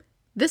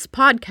This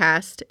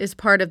podcast is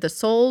part of the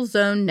Soul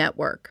Zone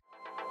Network.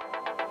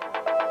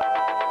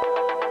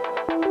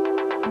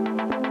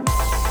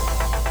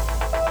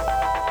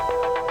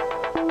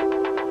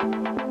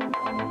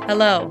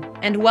 Hello,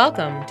 and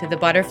welcome to the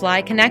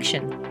Butterfly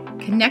Connection.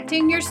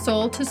 Connecting your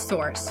soul to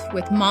source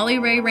with Molly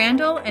Ray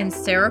Randall and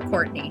Sarah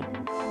Courtney.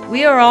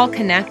 We are all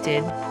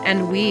connected,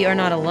 and we are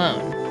not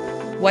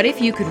alone. What if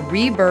you could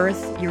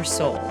rebirth your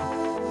soul,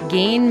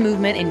 gain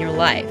movement in your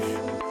life,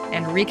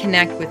 and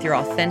reconnect with your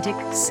authentic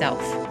self?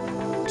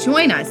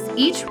 Join us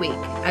each week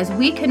as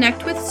we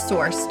connect with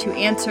Source to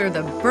answer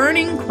the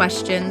burning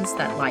questions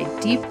that lie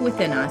deep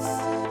within us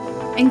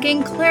and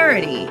gain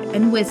clarity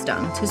and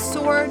wisdom to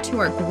soar to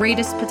our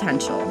greatest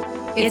potential.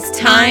 It's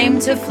time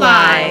to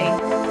fly.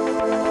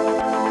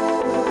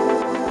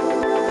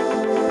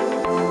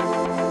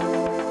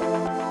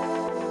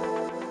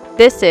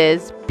 This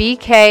is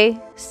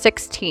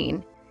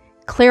BK16,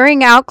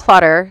 clearing out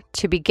clutter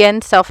to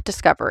begin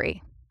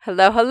self-discovery.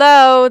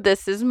 Hello,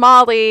 this is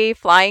Molly,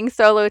 flying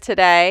solo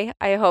today.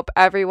 I hope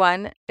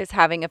everyone is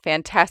having a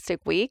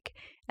fantastic week,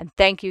 and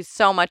thank you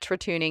so much for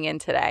tuning in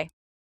today.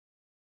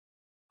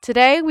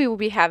 Today, we will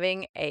be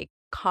having a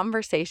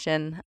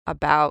conversation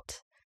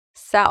about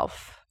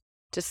self,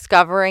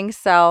 discovering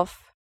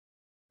self.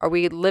 Are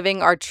we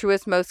living our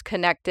truest, most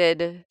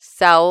connected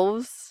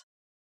selves?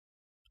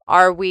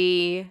 Are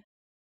we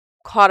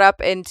caught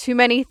up in too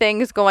many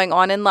things going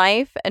on in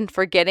life and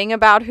forgetting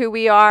about who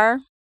we are?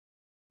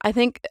 I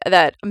think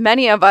that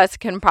many of us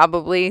can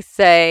probably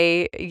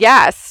say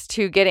yes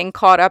to getting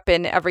caught up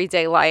in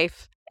everyday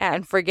life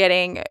and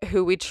forgetting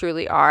who we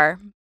truly are.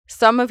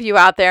 Some of you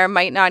out there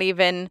might not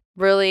even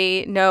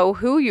really know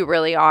who you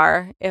really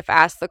are if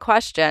asked the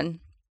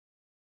question.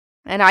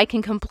 And I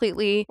can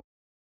completely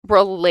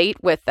relate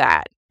with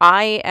that.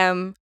 I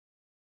am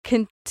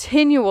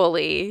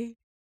continually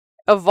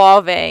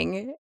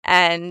evolving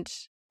and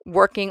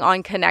working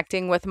on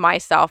connecting with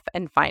myself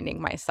and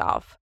finding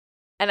myself.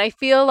 And I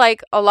feel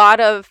like a lot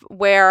of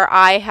where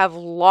I have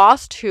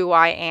lost who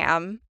I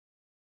am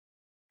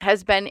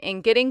has been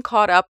in getting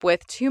caught up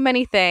with too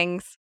many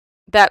things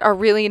that are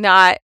really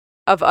not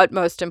of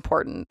utmost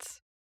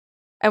importance.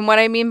 And what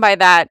I mean by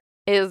that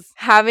is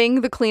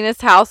having the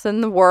cleanest house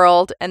in the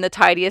world and the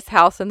tidiest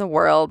house in the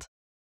world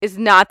is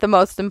not the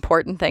most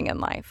important thing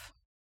in life.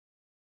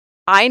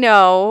 I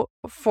know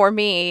for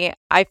me,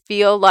 I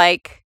feel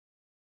like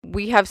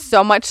we have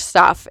so much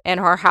stuff in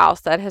our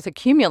house that has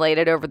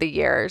accumulated over the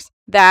years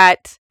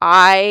that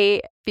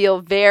I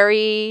feel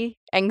very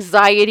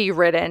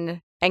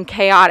anxiety-ridden and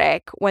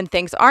chaotic when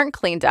things aren't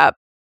cleaned up.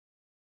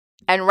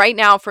 And right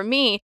now, for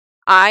me,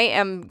 I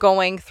am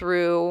going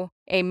through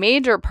a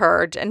major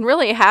purge, and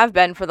really have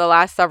been for the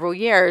last several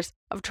years,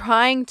 of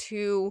trying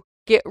to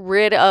get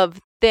rid of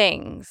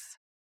things.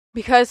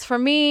 Because for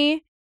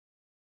me,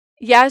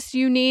 yes,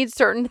 you need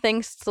certain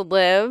things to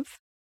live,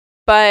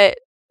 but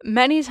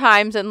many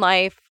times in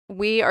life,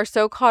 we are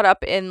so caught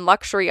up in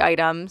luxury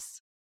items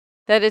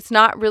that it's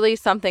not really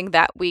something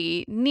that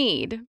we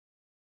need.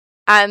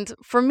 And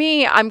for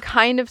me, I'm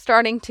kind of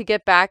starting to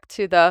get back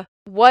to the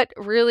what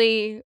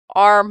really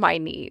are my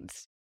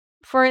needs.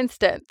 For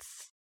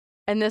instance,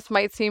 and this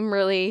might seem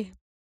really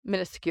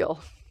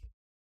minuscule,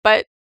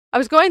 but I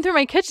was going through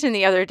my kitchen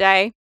the other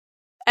day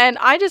and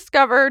I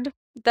discovered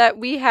that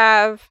we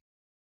have,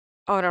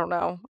 I don't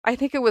know, I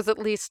think it was at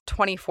least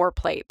 24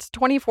 plates,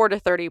 24 to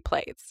 30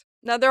 plates.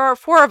 Now, there are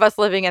 4 of us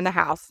living in the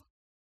house.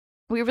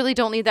 We really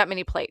don't need that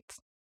many plates.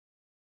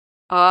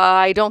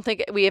 I don't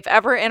think we have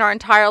ever in our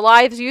entire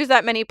lives used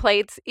that many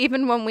plates,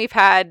 even when we've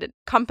had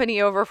company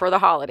over for the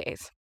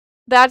holidays.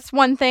 That's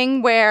one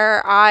thing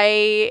where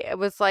I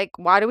was like,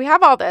 why do we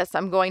have all this?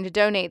 I'm going to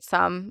donate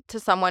some to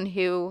someone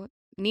who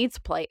needs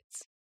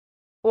plates.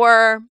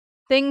 Or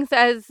things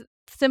as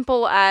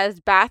simple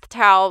as bath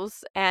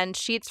towels and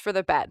sheets for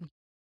the bed.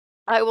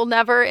 I will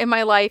never in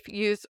my life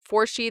use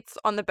 4 sheets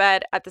on the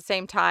bed at the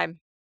same time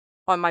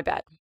on my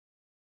bed.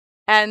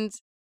 And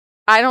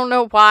I don't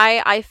know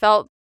why I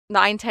felt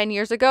 9-10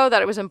 years ago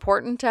that it was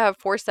important to have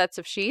 4 sets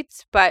of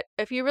sheets, but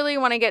if you really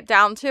want to get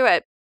down to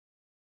it,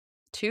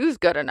 2's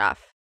good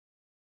enough.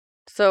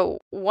 So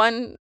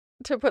 1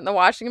 to put in the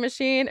washing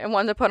machine and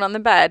 1 to put on the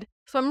bed.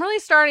 So I'm really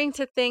starting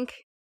to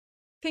think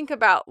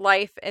about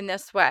life in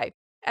this way.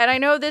 And I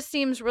know this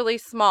seems really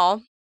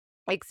small,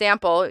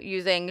 example,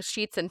 using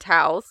sheets and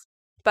towels,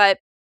 but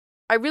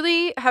I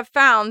really have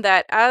found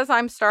that as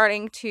I'm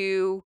starting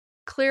to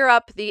clear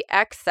up the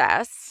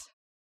excess,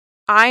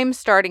 I'm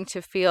starting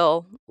to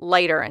feel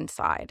lighter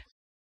inside.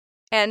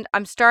 And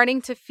I'm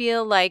starting to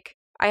feel like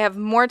I have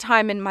more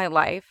time in my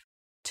life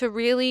to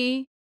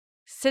really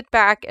sit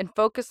back and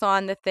focus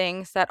on the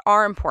things that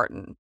are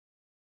important,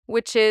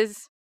 which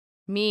is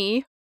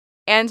me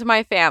and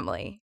my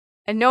family.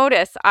 And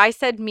notice I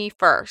said me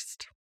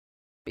first,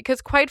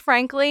 because quite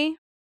frankly,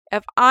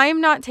 if I'm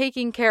not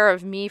taking care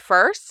of me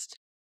first,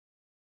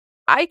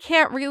 I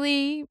can't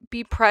really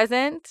be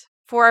present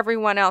for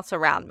everyone else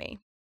around me.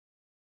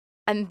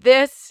 And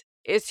this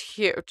is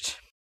huge.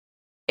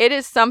 It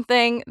is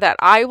something that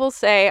I will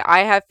say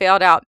I have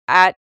failed out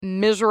at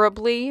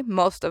miserably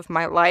most of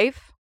my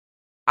life.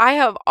 I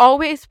have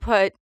always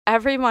put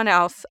everyone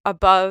else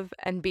above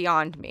and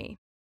beyond me.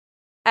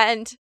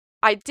 And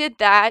I did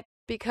that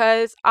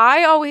because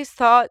I always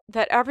thought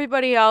that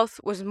everybody else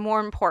was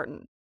more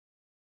important.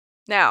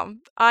 Now,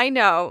 I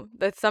know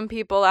that some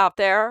people out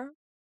there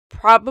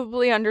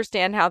probably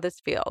understand how this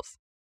feels.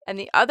 And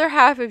the other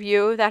half of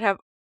you that have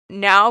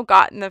now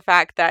gotten the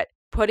fact that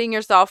putting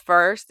yourself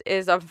first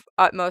is of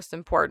utmost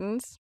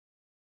importance,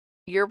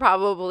 you're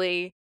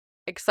probably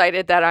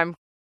excited that I'm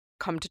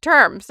come to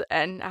terms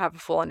and have a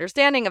full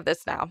understanding of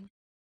this now.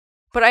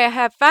 But I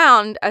have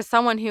found, as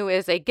someone who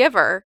is a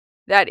giver,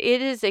 that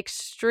it is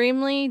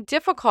extremely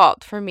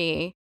difficult for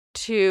me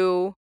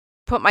to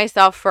put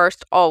myself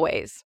first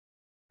always,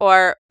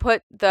 or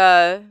put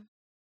the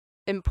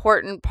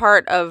important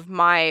part of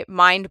my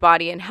mind,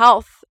 body, and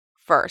health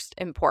first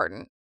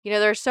important.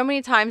 There's so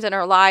many times in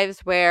our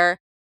lives where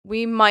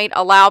we might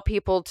allow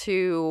people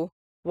to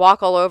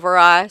walk all over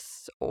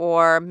us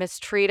or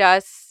mistreat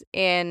us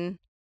in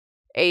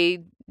a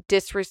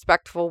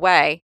disrespectful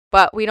way,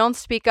 but we don't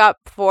speak up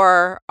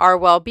for our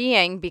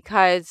well-being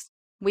because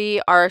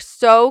we are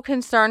so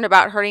concerned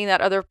about hurting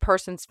that other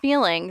person's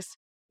feelings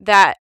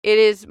that it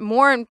is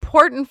more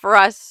important for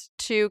us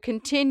to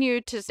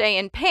continue to stay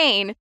in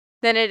pain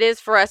than it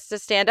is for us to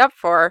stand up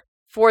for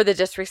the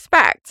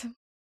disrespect.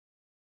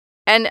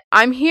 And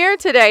I'm here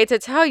today to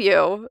tell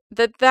you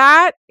that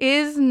that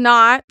is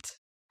not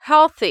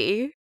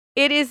healthy.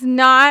 It is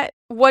not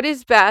what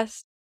is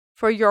best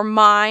for your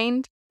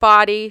mind,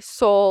 body,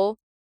 soul,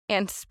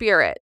 and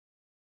spirit.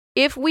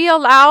 If we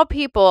allow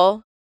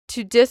people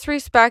to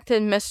disrespect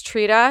and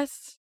mistreat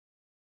us,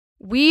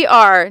 we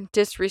are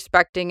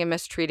disrespecting and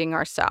mistreating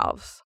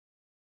ourselves.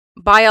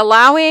 By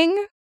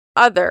allowing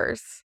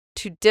others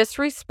to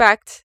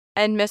disrespect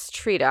and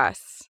mistreat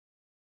us,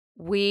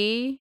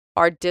 we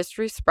are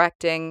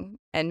disrespecting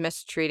and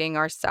mistreating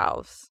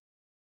ourselves.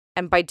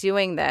 And by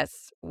doing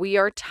this, we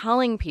are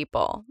telling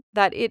people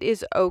that it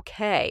is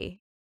okay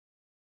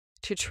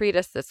to treat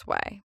us this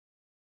way.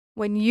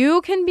 When you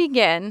can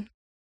begin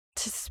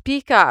to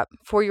speak up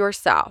for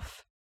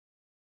yourself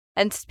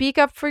and speak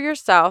up for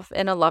yourself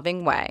in a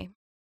loving way,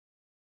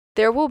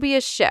 there will be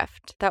a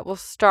shift that will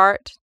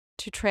start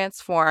to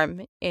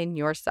transform in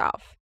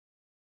yourself.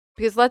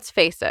 Because let's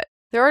face it,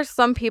 there are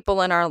some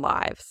people in our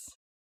lives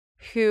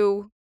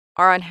who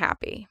are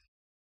unhappy,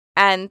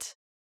 and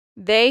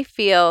they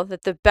feel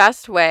that the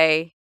best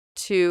way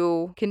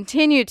to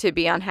continue to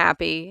be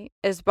unhappy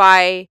is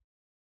by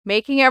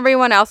making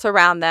everyone else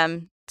around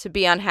them to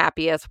be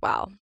unhappy as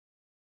well.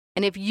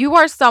 And if you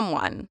are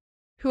someone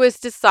who has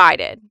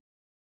decided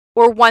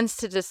or wants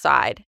to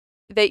decide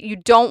that you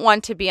don't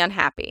want to be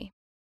unhappy,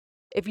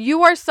 if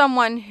you are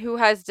someone who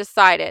has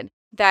decided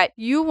that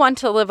you want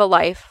to live a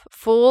life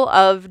full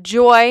of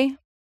joy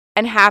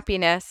and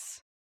happiness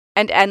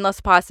and endless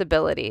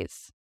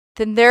possibilities,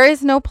 then there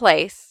is no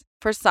place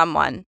for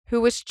someone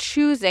who is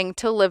choosing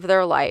to live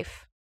their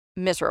life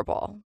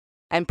miserable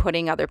and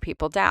putting other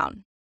people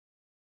down.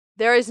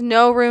 There is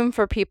no room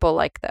for people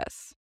like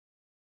this.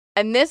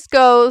 And this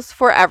goes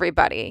for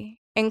everybody,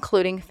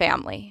 including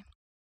family.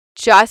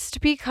 Just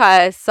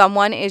because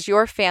someone is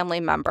your family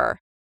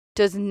member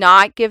does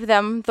not give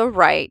them the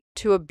right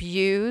to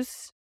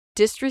abuse,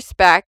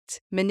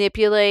 disrespect,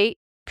 manipulate,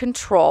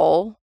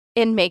 control,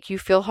 and make you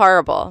feel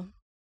horrible,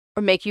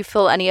 or make you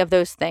feel any of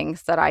those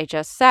things that I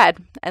just said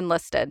and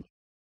listed.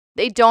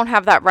 They don't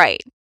have that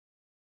right.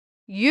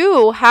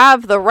 You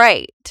have the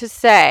right to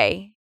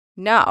say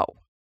no.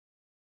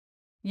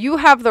 You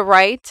have the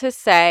right to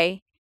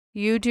say,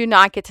 you do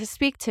not get to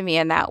speak to me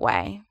in that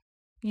way.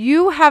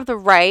 You have the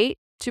right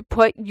to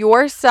put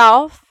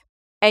yourself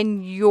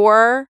and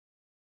your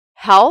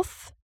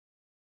health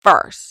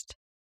first.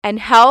 And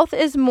health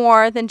is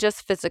more than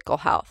just physical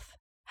health.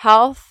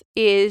 Health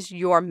is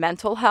your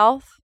mental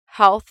health.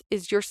 Health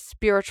is your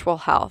spiritual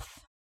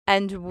health.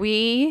 And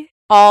we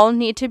all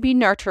need to be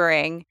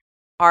nurturing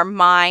our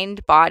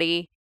mind,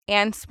 body,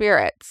 and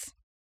spirits.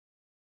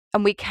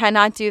 And we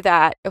cannot do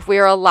that if we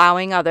are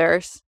allowing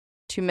others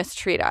to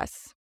mistreat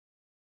us.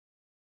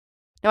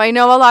 Now, I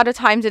know a lot of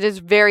times it is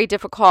very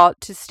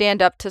difficult to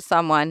stand up to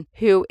someone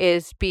who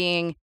is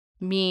being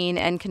mean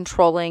and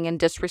controlling and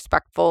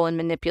disrespectful and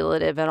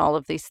manipulative and all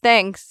of these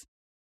things,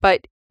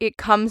 but it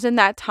comes in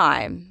that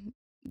time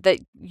that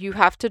you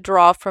have to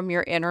draw from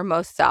your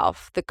innermost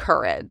self the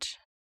courage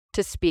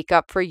to speak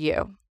up for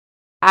you.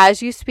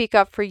 As you speak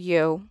up for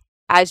you,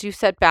 as you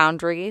set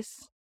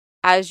boundaries,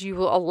 as you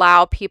will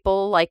allow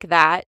people like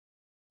that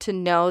to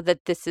know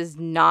that this is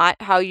not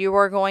how you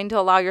are going to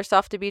allow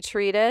yourself to be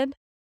treated,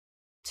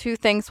 two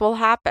things will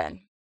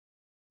happen.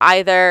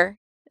 Either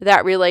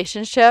that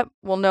relationship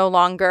will no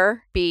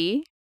longer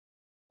be,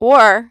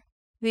 or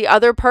the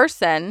other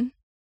person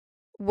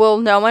will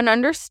know and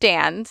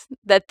understand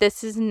that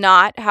this is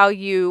not how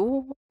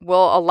you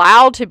will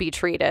allow to be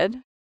treated,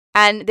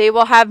 and they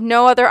will have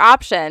no other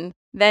option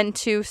than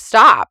to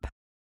stop.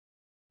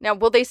 Now,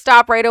 will they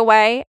stop right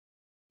away?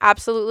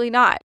 Absolutely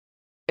not.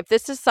 If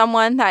this is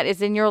someone that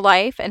is in your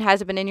life and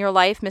has been in your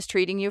life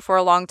mistreating you for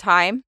a long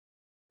time,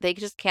 they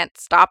just can't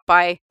stop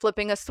by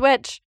flipping a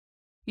switch.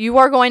 You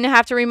are going to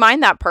have to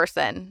remind that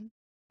person,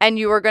 and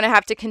you are going to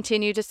have to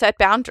continue to set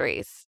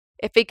boundaries.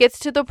 If it gets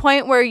to the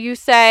point where you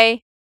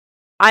say,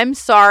 I'm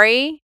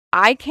sorry,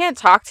 I can't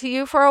talk to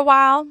you for a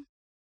while,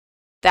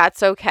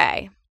 that's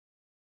okay.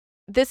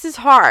 This is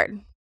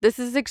hard. This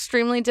is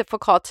extremely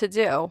difficult to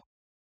do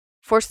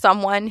for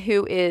someone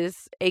who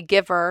is a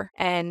giver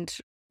and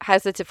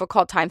has a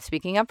difficult time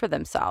speaking up for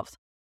themselves.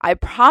 I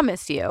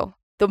promise you,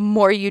 the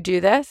more you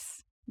do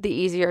this, the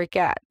easier it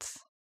gets.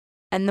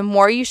 And the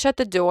more you shut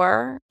the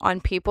door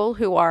on people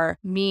who are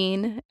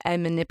mean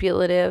and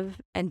manipulative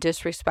and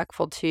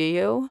disrespectful to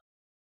you,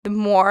 the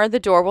more the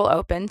door will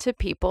open to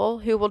people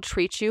who will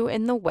treat you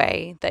in the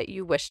way that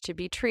you wish to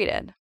be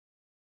treated.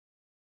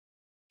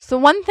 So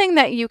one thing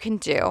that you can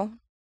do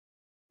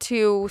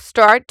to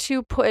start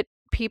to put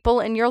people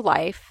in your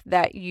life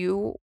that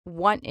you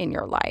want in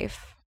your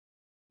life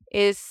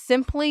is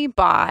simply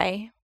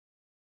by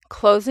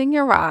closing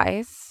your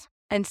eyes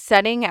and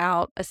setting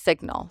out a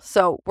signal.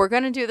 So we're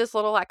going to do this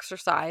little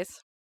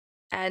exercise.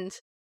 And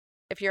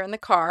if you're in the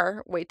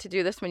car, wait to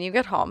do this when you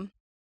get home.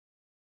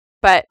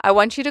 But I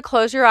want you to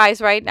close your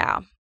eyes right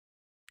now.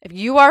 If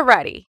you are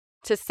ready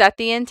to set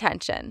the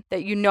intention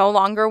that you no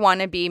longer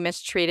want to be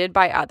mistreated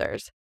by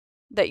others,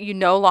 that you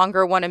no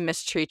longer want to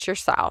mistreat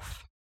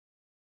yourself,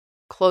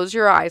 close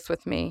your eyes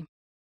with me.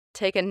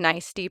 Take a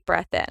nice deep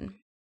breath in.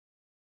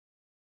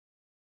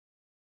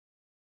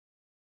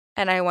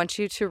 And I want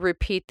you to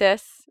repeat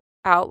this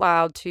out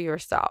loud to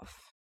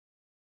yourself.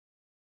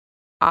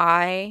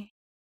 I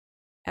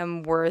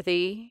am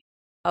worthy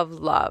of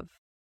love.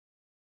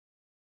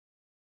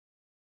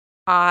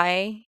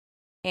 I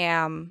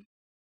am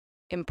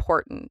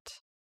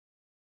important.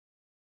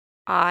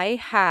 I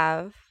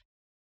have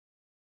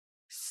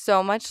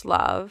so much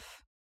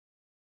love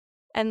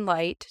and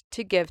light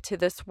to give to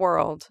this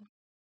world.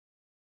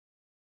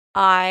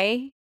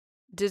 I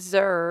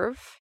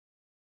deserve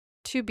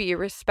to be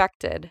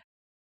respected.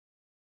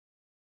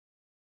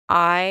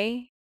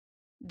 I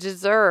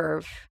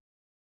deserve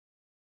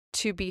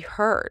to be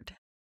heard.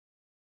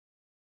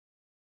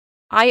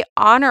 I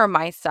honor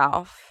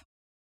myself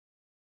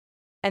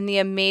and the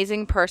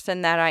amazing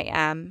person that I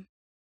am.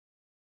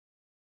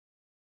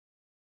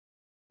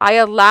 I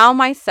allow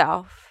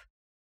myself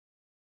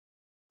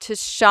to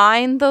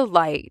shine the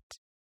light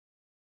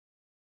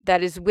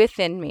that is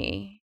within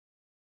me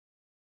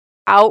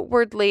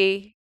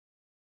outwardly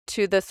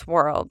to this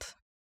world.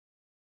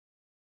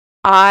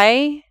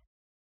 I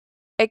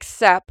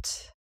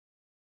accept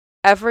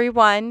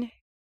everyone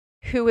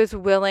who is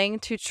willing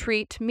to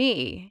treat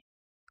me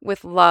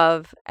with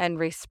love and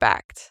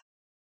respect.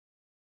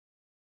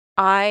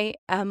 I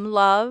am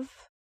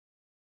love,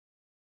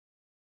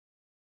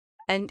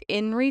 and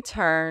in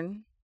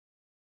return,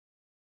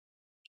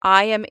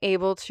 I am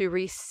able to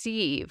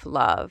receive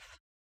love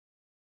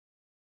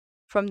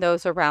from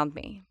those around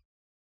me.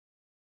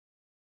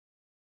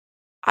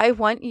 I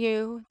want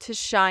you to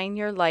shine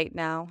your light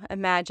now.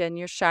 Imagine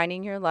you're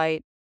shining your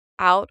light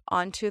out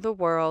onto the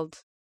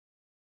world.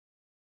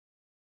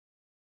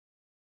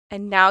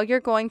 And now you're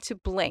going to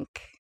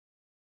blink.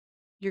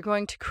 You're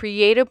going to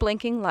create a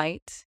blinking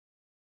light.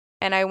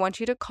 And I want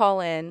you to call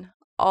in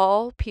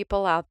all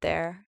people out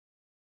there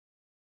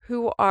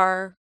who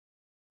are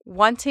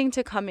wanting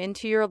to come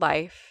into your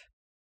life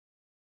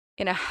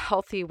in a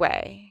healthy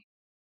way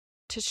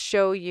to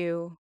show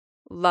you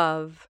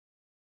love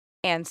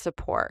and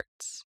support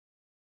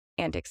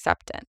and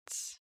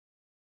acceptance.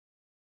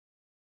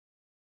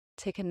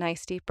 Take a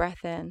nice deep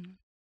breath in.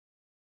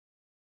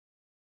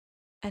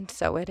 And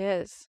so it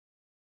is.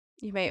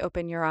 You may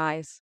open your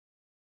eyes.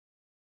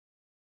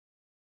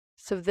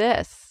 So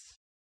this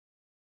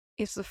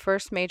is the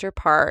first major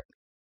part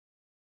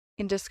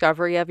in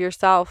discovery of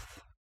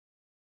yourself.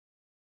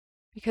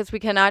 Because we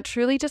cannot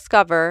truly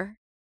discover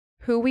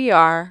who we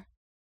are,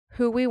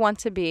 who we want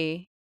to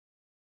be,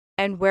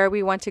 and where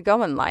we want to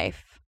go in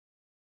life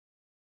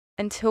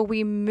until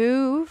we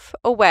move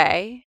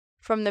away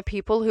from the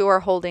people who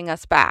are holding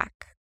us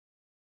back.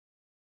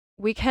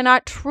 We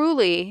cannot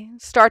truly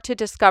start to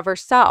discover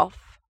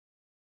self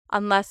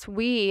unless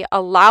we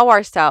allow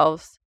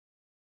ourselves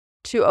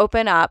to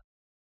open up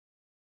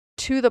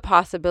to the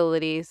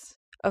possibilities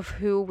of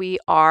who we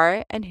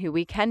are and who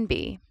we can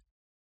be.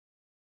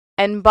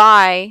 And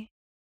by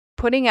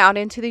putting out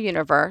into the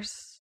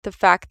universe the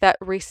fact that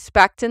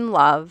respect and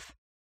love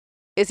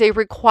is a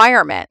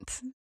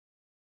requirement,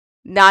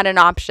 not an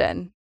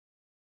option.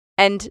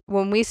 And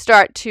when we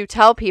start to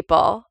tell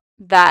people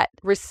that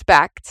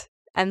respect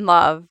and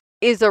love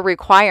is a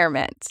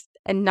requirement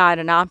and not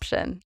an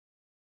option,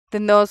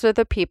 then those are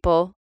the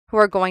people who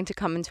are going to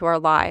come into our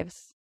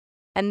lives.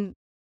 And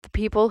the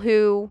people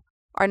who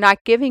are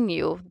not giving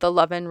you the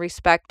love and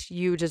respect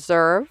you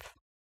deserve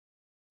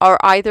are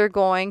either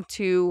going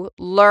to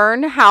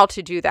learn how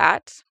to do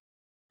that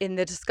in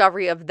the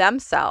discovery of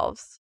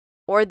themselves,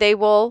 or they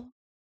will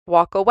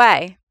walk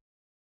away.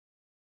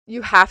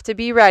 You have to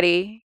be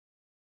ready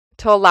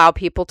to allow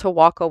people to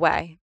walk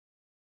away.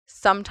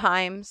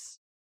 Sometimes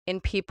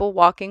in people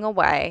walking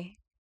away,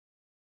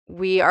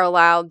 we are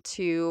allowed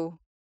to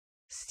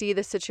see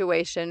the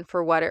situation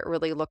for what it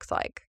really looks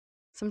like.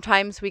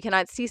 Sometimes we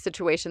cannot see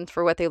situations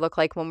for what they look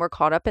like when we're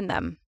caught up in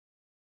them.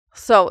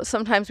 So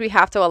sometimes we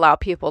have to allow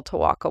people to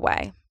walk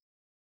away.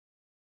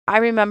 I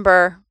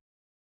remember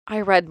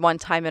I read one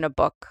time in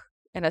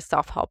a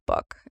self-help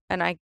book,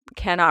 and I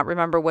cannot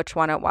remember which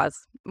one it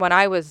was. When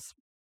I was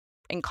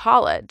in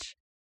college,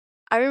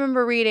 I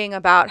remember reading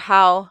about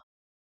how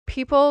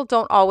people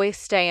don't always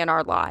stay in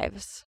our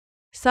lives.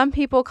 Some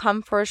people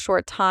come for a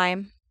short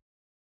time.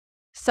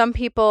 Some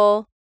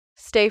people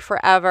stay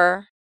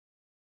forever.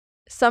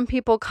 Some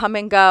people come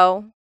and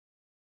go.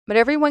 But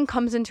everyone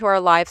comes into our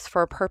lives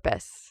for a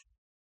purpose.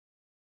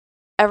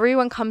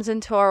 Everyone comes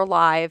into our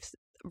lives,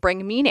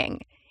 bring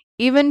meaning.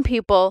 Even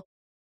people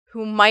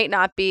who might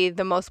not be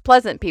the most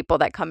pleasant people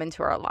that come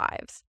into our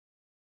lives.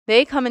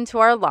 They come into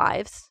our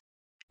lives,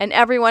 and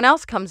everyone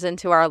else comes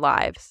into our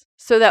lives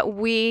so that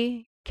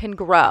we can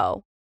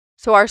grow,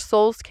 so our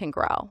souls can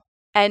grow.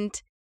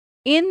 And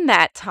in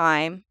that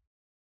time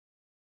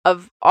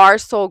of our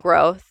soul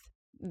growth,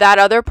 that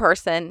other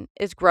person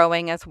is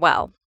growing as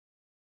well.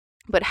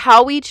 But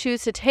how we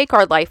choose to take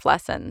our life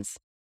lessons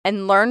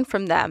and learn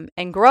from them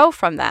and grow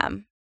from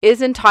them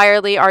is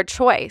entirely our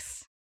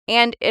choice.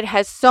 And it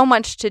has so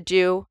much to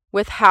do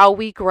with how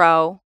we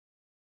grow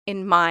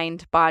in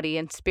mind, body,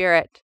 and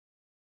spirit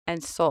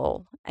and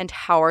soul, and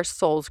how our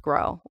souls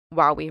grow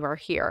while we are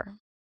here.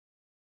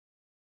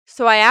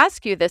 So I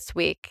ask you this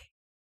week,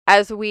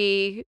 as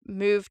we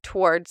move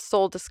towards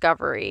soul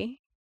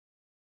discovery,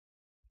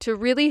 to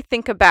really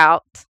think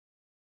about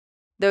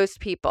those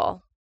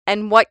people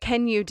and what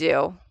can you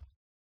do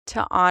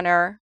to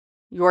honor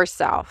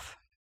yourself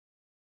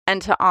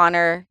and to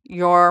honor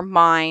your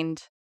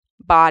mind,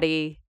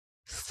 body,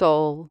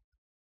 soul,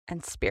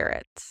 and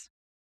spirit.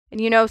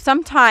 And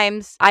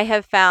sometimes I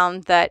have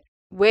found that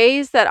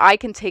ways that I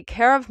can take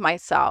care of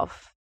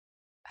myself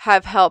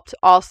have helped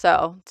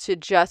also to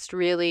just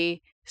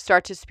really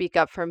start to speak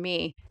up for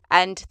me.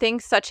 And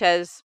things such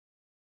as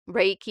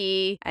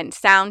Reiki and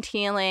sound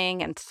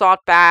healing and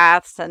salt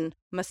baths and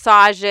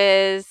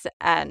massages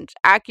and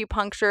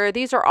acupuncture.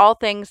 These are all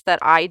things that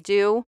I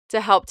do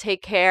to help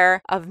take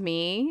care of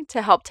me,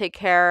 to help take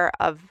care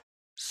of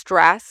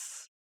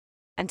stress,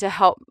 and to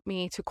help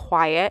me to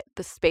quiet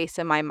the space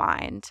in my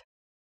mind.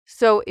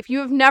 So if you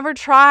have never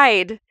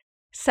tried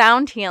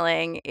sound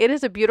healing, it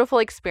is a beautiful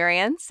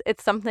experience.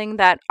 It's something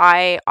that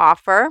I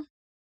offer.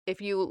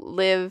 If you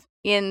live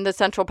in the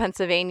central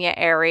Pennsylvania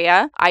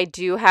area, I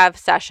do have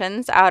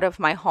sessions out of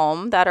my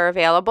home that are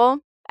available.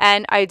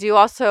 And I do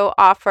also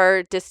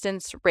offer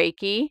distance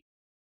Reiki.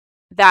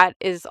 That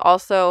is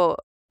also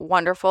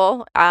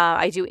wonderful.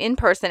 I do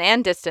in-person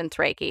and distance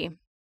Reiki.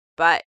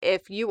 But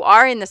if you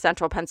are in the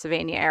central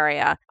Pennsylvania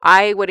area,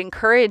 I would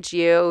encourage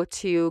you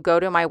to go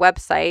to my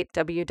website,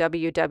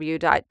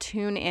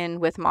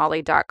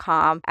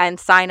 www.tuneinwithmolly.com, and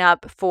sign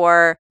up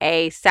for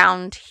a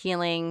sound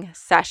healing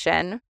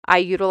session. I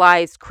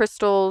utilize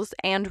crystals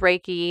and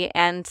Reiki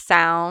and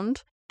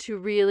sound to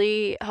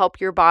really help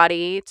your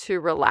body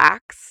to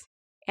relax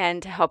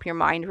and to help your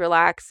mind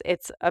relax.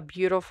 It's a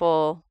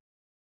beautiful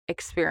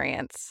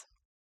experience.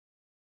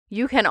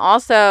 You can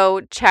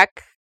also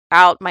check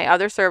out my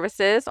other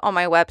services on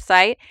my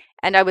website,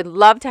 and I would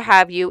love to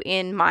have you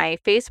in my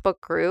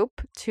Facebook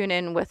group, Tune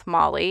In with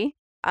Molly,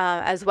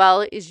 as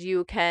well as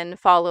you can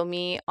follow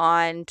me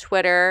on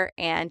Twitter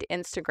and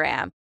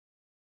Instagram.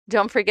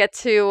 Don't forget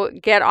to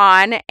get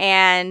on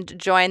and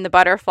join the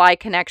Butterfly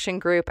Connection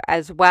group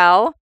as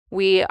well.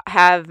 We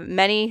have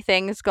many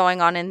things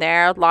going on in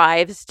there,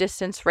 lives,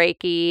 distance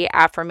Reiki,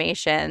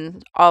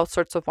 affirmations, all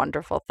sorts of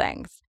wonderful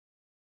things.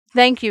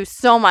 Thank you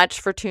so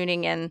much for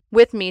tuning in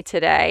with me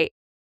today.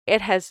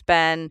 It has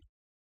been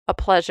a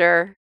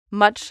pleasure.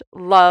 Much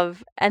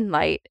love and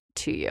light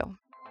to you.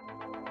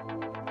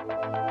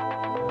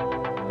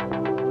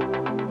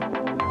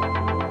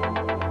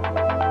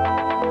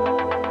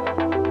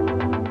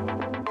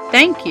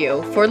 Thank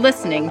you for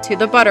listening to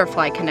The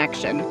Butterfly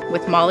Connection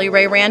with Molly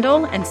Ray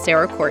Randall and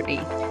Sarah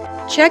Courtney.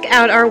 Check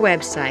out our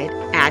website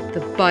at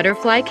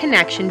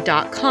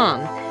thebutterflyconnection.com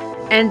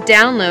and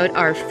download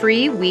our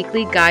free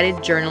weekly guided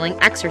journaling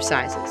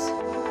exercises.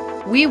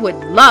 We would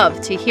love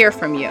to hear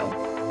from you.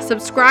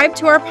 Subscribe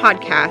to our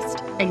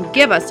podcast and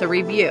give us a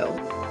review.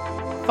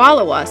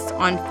 Follow us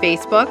on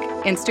Facebook,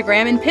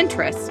 Instagram, and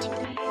Pinterest.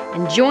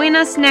 And join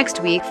us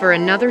next week for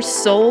another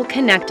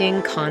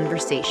soul-connecting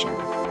conversation.